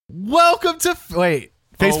Welcome to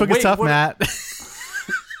Facebook is tough, Matt.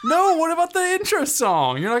 No, what about the intro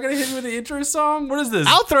song? You're not gonna hit me with the intro song? What is this?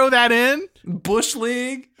 I'll throw that in. Bush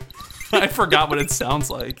League? I forgot what it sounds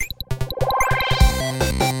like.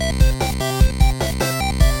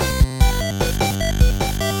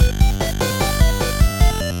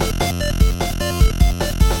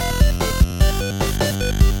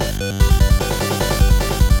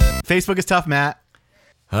 Facebook is tough, Matt.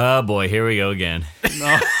 Oh boy, here we go again.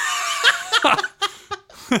 No.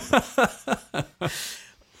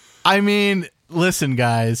 I mean, listen,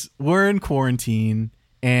 guys, we're in quarantine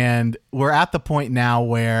and we're at the point now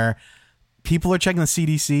where people are checking the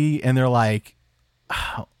CDC and they're like,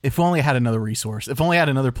 oh, if only I had another resource, if only I had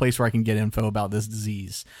another place where I can get info about this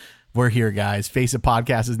disease. We're here, guys. Face It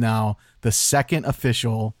Podcast is now the second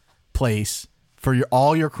official place for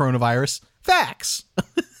all your coronavirus facts.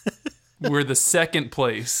 We're the second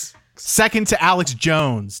place. Second to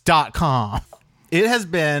AlexJones.com. It has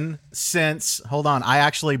been since, hold on, I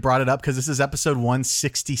actually brought it up because this is episode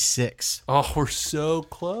 166. Oh, we're so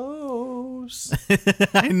close.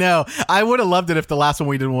 I know. I would have loved it if the last one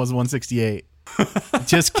we did was 168.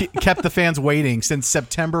 Just kept the fans waiting since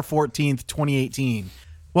September 14th, 2018.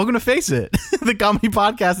 Welcome to Face It, the comedy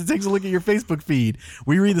podcast that takes a look at your Facebook feed.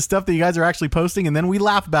 We read the stuff that you guys are actually posting, and then we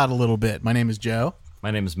laugh about it a little bit. My name is Joe.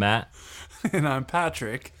 My name is Matt. And I'm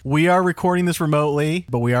Patrick. We are recording this remotely,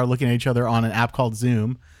 but we are looking at each other on an app called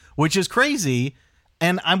Zoom, which is crazy.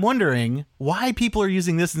 And I'm wondering why people are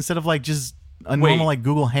using this instead of like just a normal like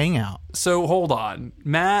Google Hangout. So hold on.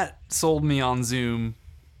 Matt sold me on Zoom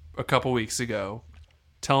a couple weeks ago,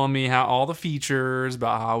 telling me how all the features,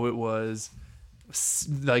 about how it was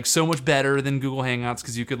like so much better than Google Hangouts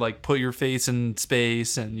because you could like put your face in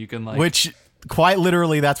space and you can like... Which... Quite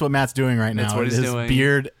literally, that's what Matt's doing right now. That's what he's doing. His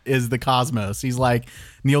beard is the cosmos. He's like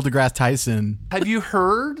Neil deGrasse Tyson. Have you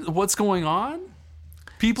heard what's going on?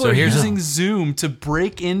 People are using Zoom to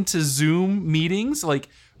break into Zoom meetings, like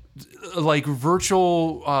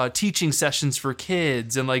virtual teaching sessions for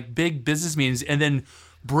kids and like big business meetings, and then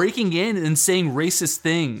breaking in and saying racist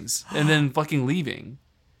things and then fucking leaving.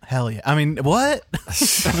 Hell yeah. I mean, what?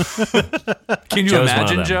 Can you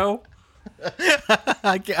imagine, Joe?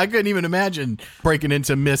 I couldn't even imagine breaking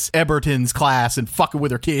into Miss Eberton's class and fucking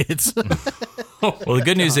with her kids. Well, the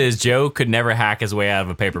good news is Joe could never hack his way out of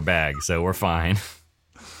a paper bag, so we're fine.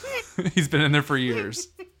 He's been in there for years.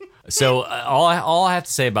 So all I have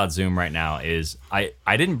to say about Zoom right now is I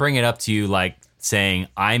didn't bring it up to you like saying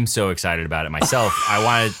I'm so excited about it myself.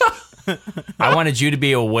 I wanted you to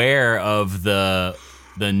be aware of the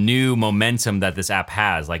new momentum that this app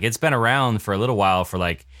has. Like it's been around for a little while for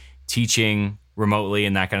like teaching remotely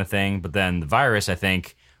and that kind of thing, but then the virus I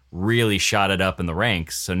think really shot it up in the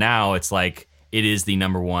ranks. So now it's like it is the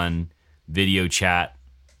number one video chat,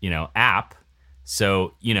 app.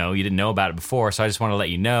 So, you didn't know about it before, so I just want to let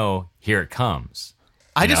you know, here it comes.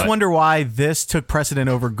 I just wonder why this took precedent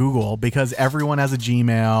over Google, because everyone has a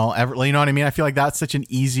Gmail. You know what I mean? I feel like that's such an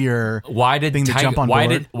easier thing to jump on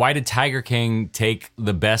board. Why did Tiger King take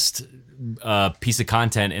the best piece of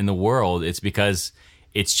content in the world? It's because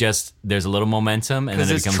it's just, there's a little momentum and then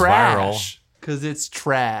it becomes viral. Because it's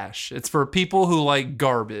trash. It's for people who like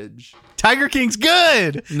garbage. Tiger King's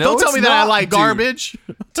good. No, don't tell me that I like garbage.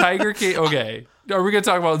 Tiger King. Okay. Are we going to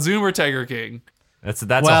talk about Zoom or Tiger King? That's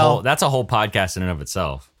a whole podcast in and of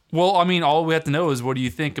itself. Well, I mean, all we have to know is what do you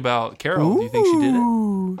think about Carol? Do you think she did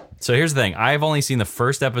it? So here's the thing. I've only seen the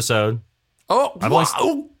first episode. Oh,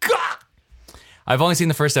 God. I've only seen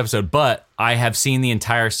the first episode, but I have seen the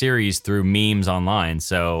entire series through memes online.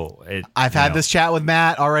 So I've had this chat with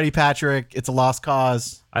Matt already, Patrick. It's a lost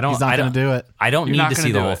cause. He's not going to do it. I don't need to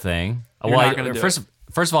see the whole thing.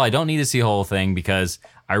 First of all, I don't need to see the whole thing because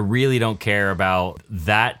I really don't care about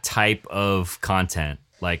that type of content.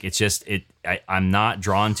 Like it's just I'm not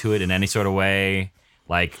drawn to it in any sort of way.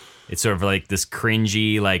 Like it's sort of like this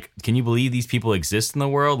cringy. Like, can you believe these people exist in the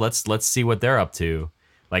world? Let's see what they're up to.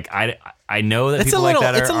 Like I know that people like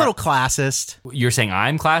that it's a little classist. You're saying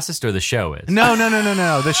I'm classist or the show is? No,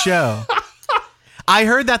 the show. I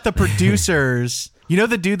heard that the producers,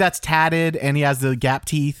 the dude that's tatted and he has the gap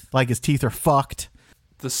teeth, like his teeth are fucked.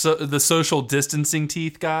 The social distancing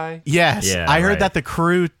teeth guy? Yes. Yeah, I heard that the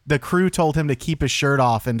crew told him to keep his shirt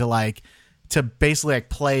off and to basically like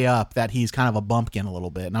play up that he's kind of a bumpkin a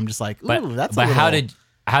little bit. And I'm just like, ooh, that's a little how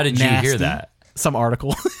did you hear that? Some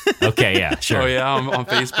article. Okay, yeah, sure. Oh, yeah, on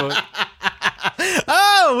Facebook.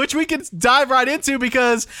 Which we can dive right into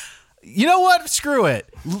because you know what? Screw it.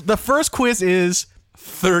 The first quiz is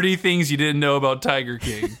 30 things you didn't know about Tiger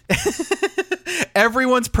King.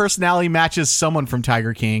 Everyone's personality matches someone from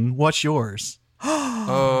Tiger King. What's yours?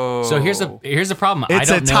 Oh. So here's the problem. It's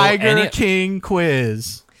I a don't know Tiger King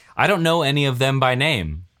quiz. I don't know any of them by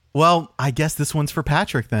name. Well, I guess this one's for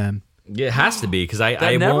Patrick then. It has to be because That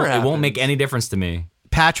it never won't make happens. any difference to me.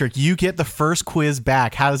 Patrick, you get the first quiz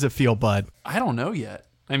back. How does it feel, bud? I don't know yet.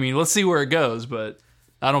 I mean, let's see where it goes, but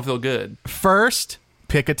I don't feel good. First,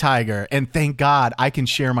 pick a tiger. And thank God I can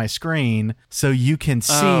share my screen so you can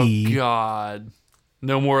see. Oh God!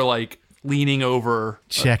 No more like leaning over.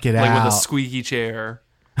 Check it like out. with a squeaky chair.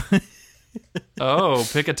 Oh,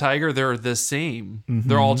 pick a tiger. They're the same.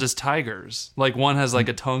 They're all just tigers. Like one has like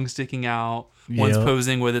a tongue sticking out. One's Yep.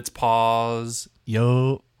 posing with its paws.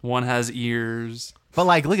 Yo. One has ears. But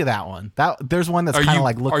like, look at that one. There's one that's Are kind you of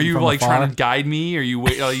like looking are you from like afar. trying to guide me? Are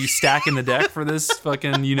you stacking the deck for this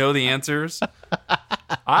fucking the answers?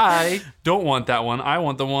 I don't want that one. I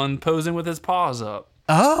want the one posing with his paws up.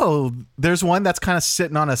 Oh, there's one that's kind of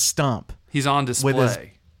sitting on a stump. He's on display. With his-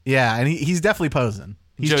 Yeah, and he's definitely posing.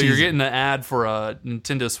 He's Joe, you're cheesing. getting an ad for a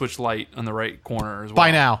Nintendo Switch Lite on the right corner as well.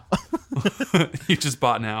 By now. You just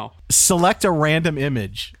bought now. Select a random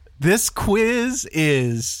image. This quiz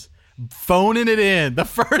is phoning it in. The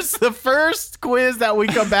first quiz that we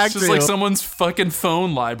come back It's just to. like someone's fucking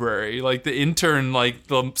phone library. Like the intern, like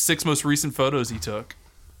the 6 most recent photos he took.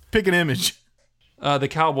 Pick an image. The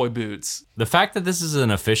cowboy boots. The fact that this is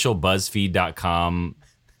an official BuzzFeed.com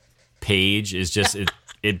page is just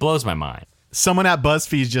it blows my mind. Someone at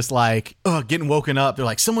BuzzFeed's just like, getting woken up. They're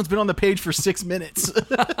like, someone's been on the page for 6 minutes.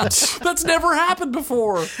 That's never happened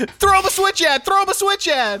before. Throw him a switch ad. Throw him a switch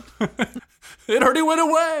ad. It already went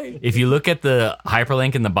away. If you look at the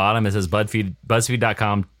hyperlink in the bottom, it says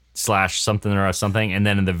BuzzFeed.com/something or something, and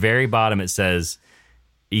then in the very bottom it says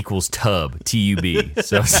equals tub, TUB.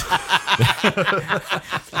 So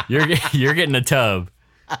you're getting a tub.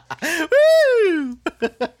 Woo!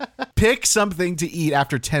 Pick something to eat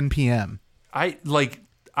after 10 p.m.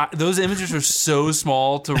 Those images are so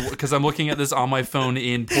small because I'm looking at this on my phone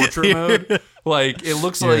in portrait mode. Like it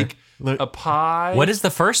looks like Look. a pie. What is the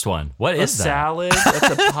first one? What a is that? salad?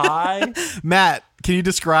 That's a pie. Matt, can you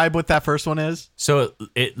describe what that first one is? So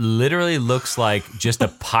it literally looks like just a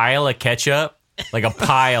pile of ketchup, like a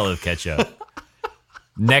pile of ketchup,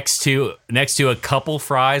 next to a couple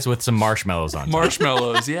fries with some marshmallows on top.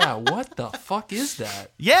 Marshmallows. Yeah. What the fuck is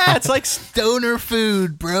that? Yeah, it's like stoner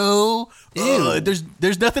food, bro. Ew,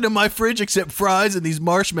 there's nothing in my fridge except fries and these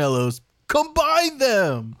marshmallows. Combine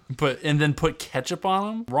them. And then put ketchup on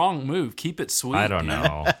them? Wrong move. Keep it sweet. I don't dude.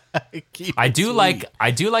 know. Keep I it do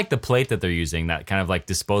sweet. like the plate that they're using, that kind of like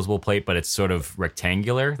disposable plate, but it's sort of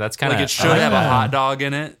rectangular. That's kind Like of it should have a that. hot dog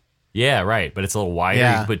in it. Yeah, right. But it's a little wider.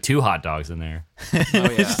 Yeah. You can put 2 hot dogs in there. Oh yeah.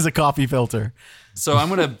 It's just a coffee filter. So I'm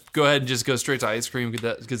gonna go ahead and just go straight to ice cream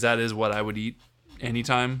because that is what I would eat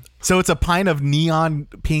anytime. So it's a pint of neon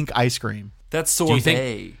pink ice cream. That's you sorbet.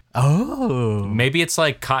 think- Oh. Maybe it's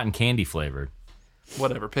like cotton candy flavored.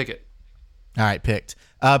 Whatever. Pick it. All right, picked.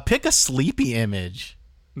 Pick a sleepy image.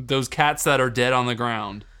 Those cats that are dead on the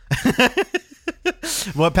ground.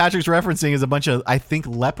 What Patrick's referencing is a bunch of, I think,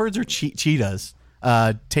 leopards or cheetahs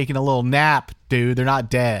taking a little nap, dude. They're not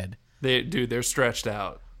dead. They're stretched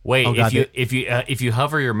out. Wait, Oh, God, if you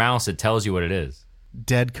hover your mouse, it tells you what it is.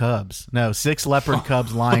 Dead cubs. No, 6 leopard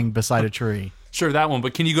cubs lying beside a tree. Sure, that one.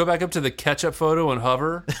 But can you go back up to the ketchup photo and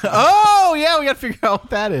hover? Oh, yeah, we got to figure out what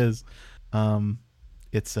that is.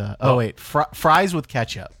 It's, fries with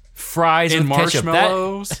ketchup. Fries And with ketchup.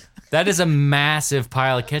 marshmallows. That is a massive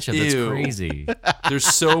pile of ketchup. That's Ew. crazy. There's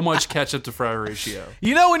so much ketchup to fry ratio.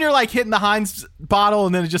 You know when you're like hitting the Heinz bottle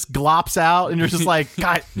and then it just glops out and you're just like,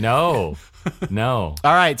 God. No. All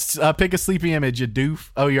right, pick a sleepy image, you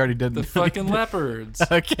doof. Oh, you already did The fucking leopards.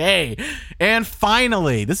 Okay. And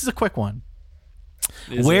finally, this is a quick one.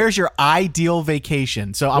 Is Where's your ideal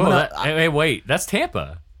vacation? So I'm Whoa, going to... wait, that's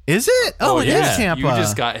Tampa. Is it? Oh, it is yeah. Tampa. You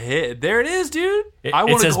just got hit. There it is, dude. I it want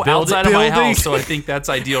to says go build- outside of my building. house, so I think that's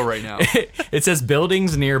ideal right now. It says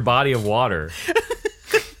buildings near body of water.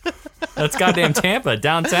 That's goddamn Tampa,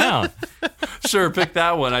 downtown. Sure, pick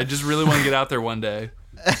that one. I just really want to get out there one day.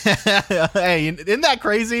 Hey, isn't that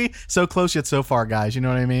crazy? So close yet so far, guys. You know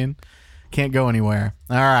what I mean? Can't go anywhere.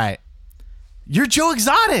 All right. You're Joe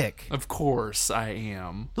Exotic. Of course, I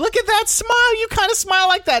am. Look at that smile. You kind of smile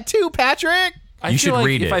like that too, Patrick. I You feel should like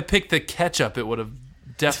read if it. I picked the ketchup, it would have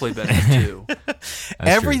definitely been it too.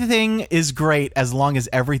 Everything is great as long as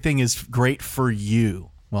everything is great for you.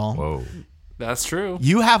 Well, Whoa. That's true.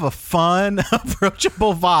 you have a fun,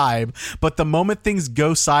 approachable vibe, but the moment things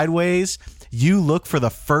go sideways, you look for the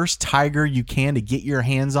first tiger you can to get your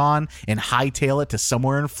hands on and hightail it to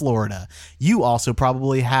somewhere in Florida. You also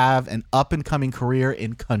probably have an up-and-coming career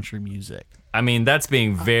in country music. I mean, that's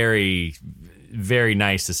being very very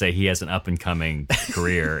nice to say he has an up and coming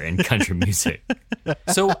career in country music.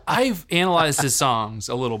 So I've analyzed his songs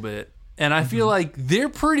a little bit, and I feel like they're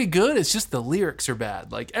pretty good. It's just the lyrics are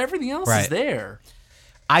bad. Like everything else Right. is there.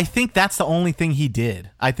 I think that's the only thing he did.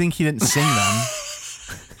 I think he didn't sing them.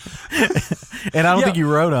 And I don't think he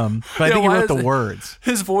wrote them, but I think he why wrote is the it- words.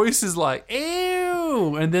 His voice is like,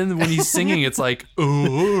 ew. And then when he's singing, it's like,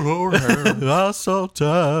 oh, I saw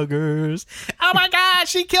tigers. Oh my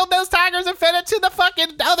gosh, he killed those tigers and fed it to the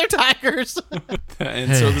fucking other tigers.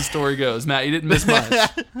 and so the story goes. Matt, you didn't miss much.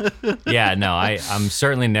 Yeah, no, I'm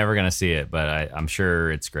certainly never going to see it, but I'm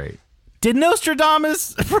sure it's great. Did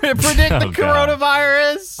Nostradamus predict the God.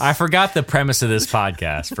 coronavirus? I forgot the premise of this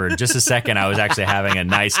podcast. For just a second, I was actually having a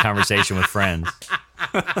nice conversation with friends.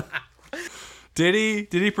 Did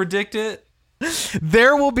he predict it?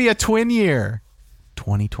 There will be a twin year.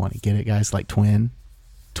 2020. Get it, guys? Like twin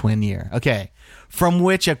year. Okay. From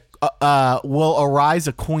which will arise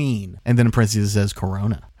a queen. And then in parentheses it says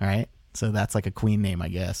Corona. All right. So that's like a queen name, I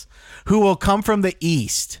guess. Who will come from the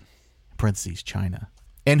east. In parentheses, China.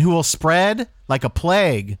 And who will spread like a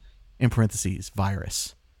plague. In parentheses,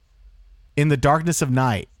 virus. In the darkness of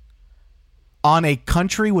night. On a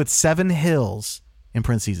country with 7 hills. In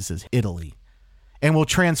parentheses it says Italy. And will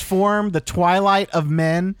transform the twilight of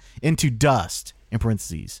men into dust. In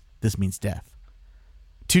parentheses, this means death.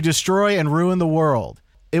 To destroy and ruin the world.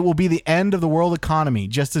 It will be the end of the world economy,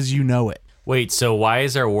 just as you know it. Wait, so why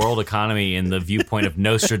is our world economy in the viewpoint of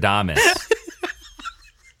Nostradamus?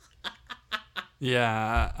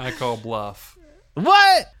 Yeah, I call bluff.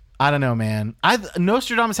 What? I don't know, man.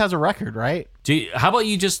 Nostradamus has a record, right? How about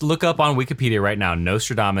you just look up on Wikipedia right now,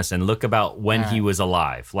 Nostradamus, and look about when he was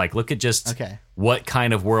alive. Like, look at just what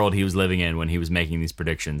kind of world he was living in when he was making these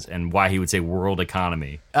predictions and why he would say world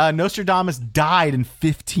economy. Nostradamus died in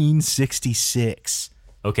 1566.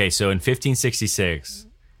 Okay, so in 1566,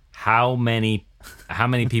 how many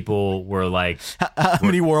people were like... How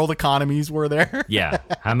many world economies were there? Yeah,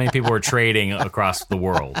 how many people were trading across the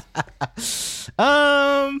world?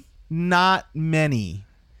 Not many.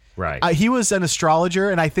 Right. He was an astrologer,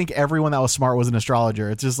 and I think everyone that was smart was an astrologer.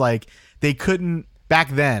 It's just like they couldn't back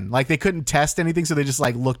then, like they couldn't test anything, so they just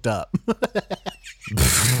like looked up.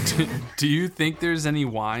 Do you think there's any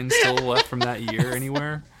wine still left from that year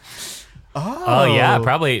anywhere? Oh yeah,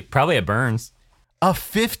 probably at Burns. A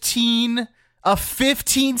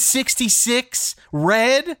 1566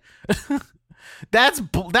 red.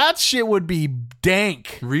 That shit would be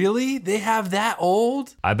dank. Really? They have that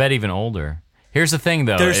old? I bet even older. Here's the thing,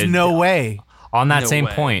 though. There's no way. On that No same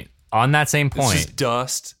way. point. On that same It's point. just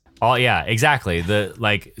dust. Oh yeah, exactly.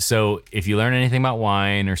 So if you learn anything about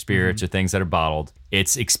wine or spirits or things that are bottled,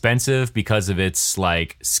 it's expensive because of its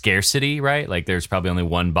like scarcity, right? Like there's probably only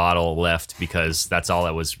one bottle left because that's all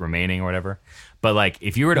that was remaining or whatever. But like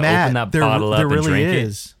if you were to open that bottle up there and really drink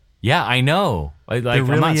is. it, yeah, I know. Like There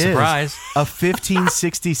really I'm not is. surprised. A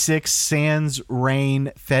 1566 Sans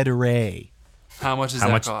Rein Federer. How much does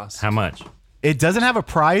that cost? How much? It doesn't have a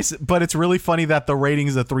price, but it's really funny that the rating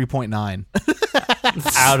is a 3.9.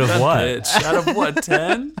 Out of what? Bitch. Out of what,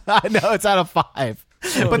 10? I know, it's out of 5.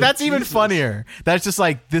 But that's even funnier. That's just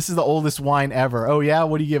like, this is the oldest wine ever. Oh yeah,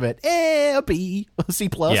 what do you give it? A B, C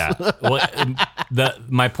plus. Yeah. Well,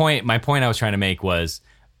 my point I was trying to make was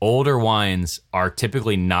older wines are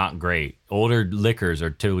typically not great. Older liquors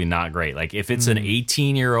are typically not great. Like if it's an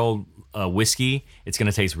 18-year-old whiskey, it's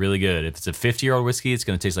going to taste really good. If it's a 50-year-old whiskey, it's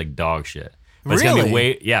going to taste like dog shit. But it's going to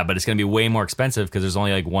be but it's going to be way more expensive because there's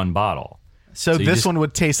only like one bottle. So this one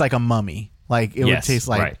would taste like a mummy. Like it would taste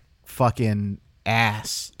like fucking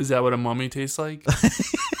ass. Is that what a mummy tastes like?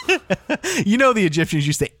 You know the Egyptians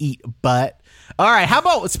used to eat butt. All right, how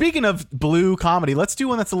about, speaking of blue comedy, let's do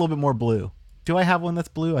one that's a little bit more blue. Do I have one that's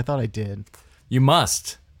blue? I thought I did. You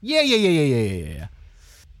must. Yeah.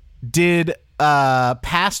 Did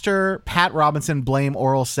Pastor Pat Robinson blame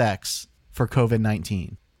oral sex for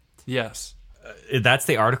COVID-19? Yes. That's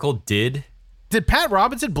the article. Did Pat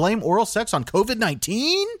Robinson blame oral sex on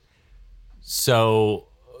COVID-19? So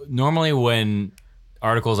normally when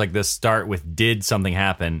articles like this start with "did something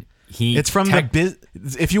happen," it's from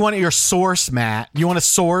if you want your source, Matt, you want a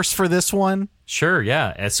source for this one? Sure,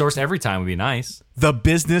 yeah. A source every time would be nice. The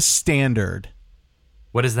Business Standard.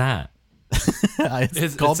 What is that?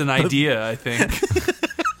 It's an idea, I think.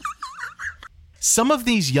 Some of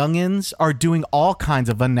these youngins are doing all kinds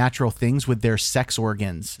of unnatural things with their sex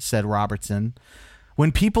organs, said Robertson.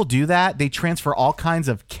 When people do that, they transfer all kinds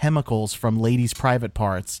of chemicals from ladies' private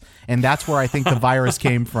parts, and that's where I think the virus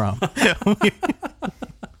came from.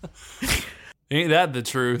 Ain't that the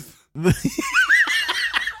truth?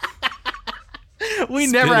 We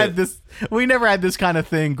never had this. We never had this kind of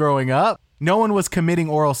thing growing up. No one was committing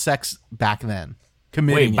oral sex back then.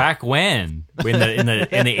 Wait, back when? In the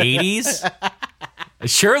 80s?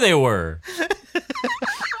 Sure they were.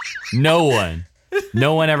 No one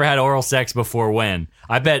ever had oral sex before when.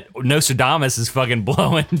 I bet Nostradamus is fucking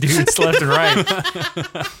blowing dudes left and right.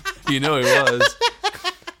 You know he was.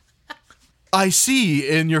 I see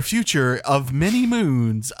in your future of many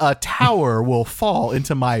moons, a tower will fall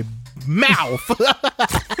into my mouth.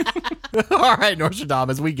 All right,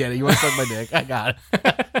 Nostradamus, we get it. You want to suck my dick? I got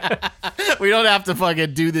it. We don't have to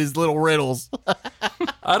fucking do these little riddles.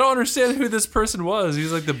 I don't understand who this person was.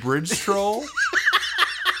 He's like the bridge troll.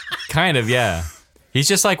 Kind of, yeah. He's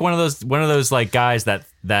just like one of those like guys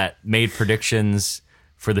that made predictions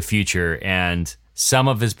for the future, and some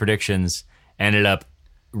of his predictions ended up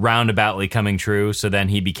roundaboutly coming true. So then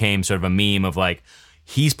he became sort of a meme of like,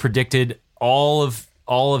 he's predicted all of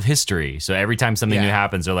history. So every time something new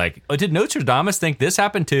happens, they're like, oh, did Nostradamus think this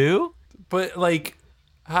happened too? But like,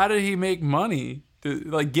 how did he make money?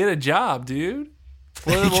 Like, get a job, dude.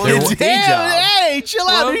 What is his day job? Hey, chill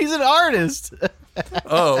out. He's an artist.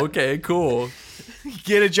 Oh, okay, cool.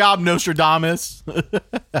 Get a job, Nostradamus.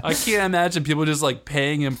 I can't imagine people just like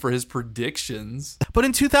paying him for his predictions. But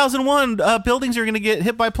in 2001, buildings are going to get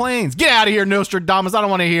hit by planes. Get out of here, Nostradamus. I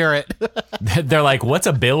don't want to hear it. They're like, what's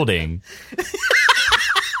a building?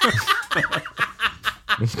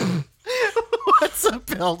 What's a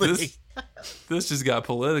building? This just got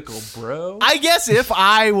political, bro. I guess if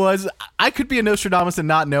I could be a Nostradamus and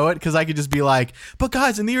not know it, because I could just be like, but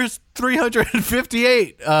guys, in the year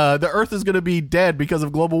 358, the Earth is going to be dead because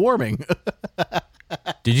of global warming.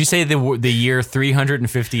 Did you say the year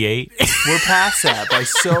 358? We're past that by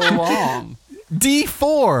so long.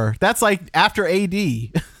 D4. That's like after AD.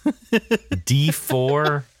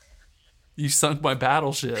 D4? You sunk my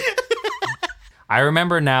battleship. I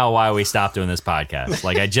remember now why we stopped doing this podcast.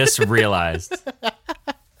 Like, I just realized.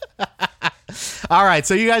 All right,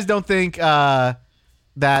 so you guys don't think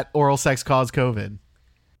that oral sex caused COVID?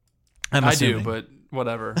 I do, but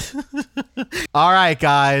whatever. All right,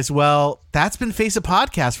 guys. Well, that's been Face It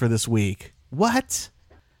Podcast for this week. What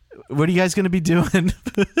are you guys going to be doing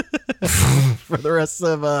for the rest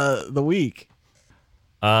of the week?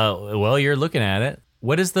 Well, you're looking at it.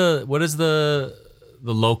 What is the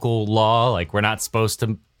local law? Like, we're not supposed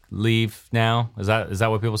to leave now? Is that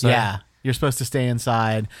what people say? Yeah. You're supposed to stay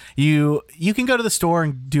inside. You can go to the store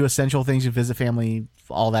and do essential things. You visit family.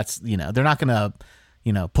 All that's, they're not going to,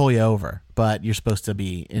 pull you over, but you're supposed to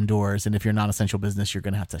be indoors. And if you're non-essential business, you're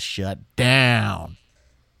going to have to shut down.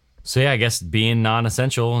 So yeah, I guess being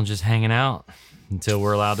non-essential and just hanging out until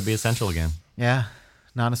we're allowed to be essential again. Yeah.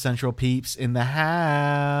 Non-essential peeps in the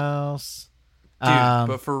house. Dude,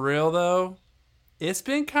 but for real though, it's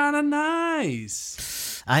been kind of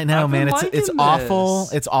nice. I know, man. It's awful.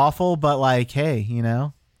 this. It's awful, but like, hey,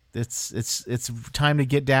 it's time to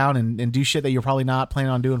get down and do shit that you're probably not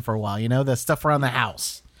planning on doing for a while. The stuff around the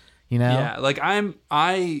house. Yeah, like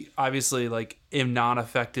I obviously like am not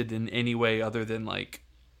affected in any way other than like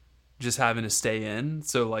just having to stay in.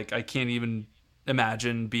 So like I can't even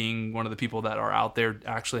imagine being one of the people that are out there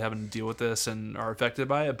actually having to deal with this and are affected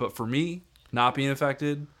by it. But for me, not being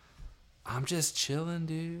affected, I'm just chilling,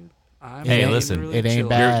 dude. Hey, listen, it ain't chilling.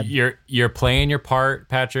 bad. You're playing your part,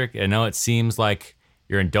 Patrick. I know it seems like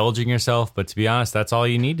you're indulging yourself, but to be honest, that's all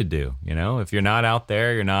you need to do. If you're not out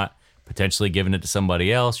there, you're not potentially giving it to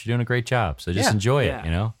somebody else, you're doing a great job. So just enjoy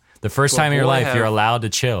it, The first time in your life, you're allowed to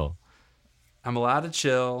chill. I'm allowed to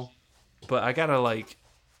chill, but I gotta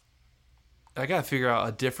figure out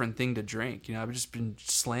a different thing to drink. I've just been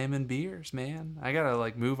slamming beers, man. I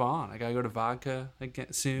gotta move on. I gotta go to vodka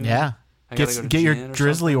again soon. Yeah. Get your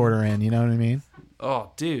Drizzly order in, you know what I mean?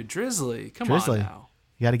 Oh, dude, Drizzly. Come Drizzly. on now.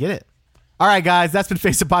 You got to get it. All right, guys, that's been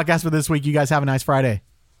Face It Podcast for this week. You guys have a nice Friday.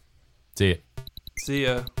 See ya. See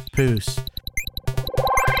ya. Peace.